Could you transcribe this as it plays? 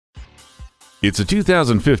It's a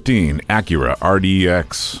 2015 Acura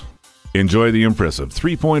RDX. Enjoy the impressive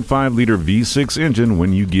 3.5-liter V6 engine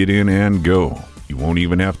when you get in and go. You won't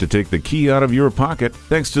even have to take the key out of your pocket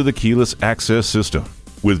thanks to the keyless access system.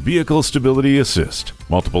 With vehicle stability assist,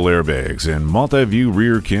 multiple airbags, and multi-view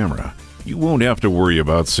rear camera, you won't have to worry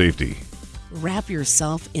about safety. Wrap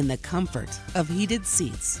yourself in the comfort of heated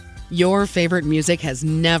seats. Your favorite music has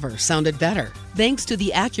never sounded better thanks to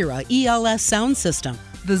the Acura ELS sound system.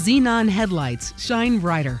 The xenon headlights shine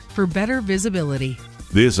brighter for better visibility.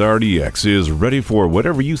 This RDX is ready for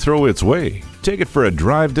whatever you throw its way. Take it for a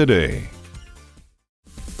drive today.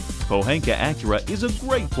 Pohanka Acura is a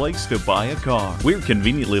great place to buy a car. We're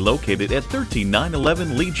conveniently located at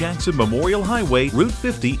 13911 Lee Jackson Memorial Highway, Route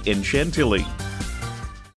 50 in Chantilly.